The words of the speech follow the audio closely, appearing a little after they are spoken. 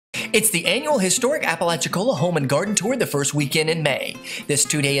It's the annual Historic Apalachicola Home and Garden Tour the first weekend in May. This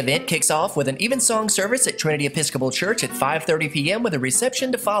two-day event kicks off with an evensong service at Trinity Episcopal Church at 5:30 p.m. with a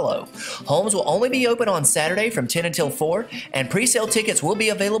reception to follow. Homes will only be open on Saturday from 10 until 4, and pre-sale tickets will be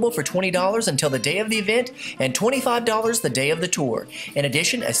available for $20 until the day of the event and $25 the day of the tour. In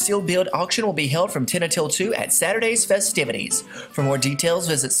addition, a sealed bid auction will be held from 10 until 2 at Saturday's festivities. For more details,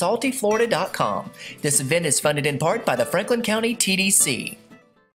 visit saltyflorida.com. This event is funded in part by the Franklin County TDC.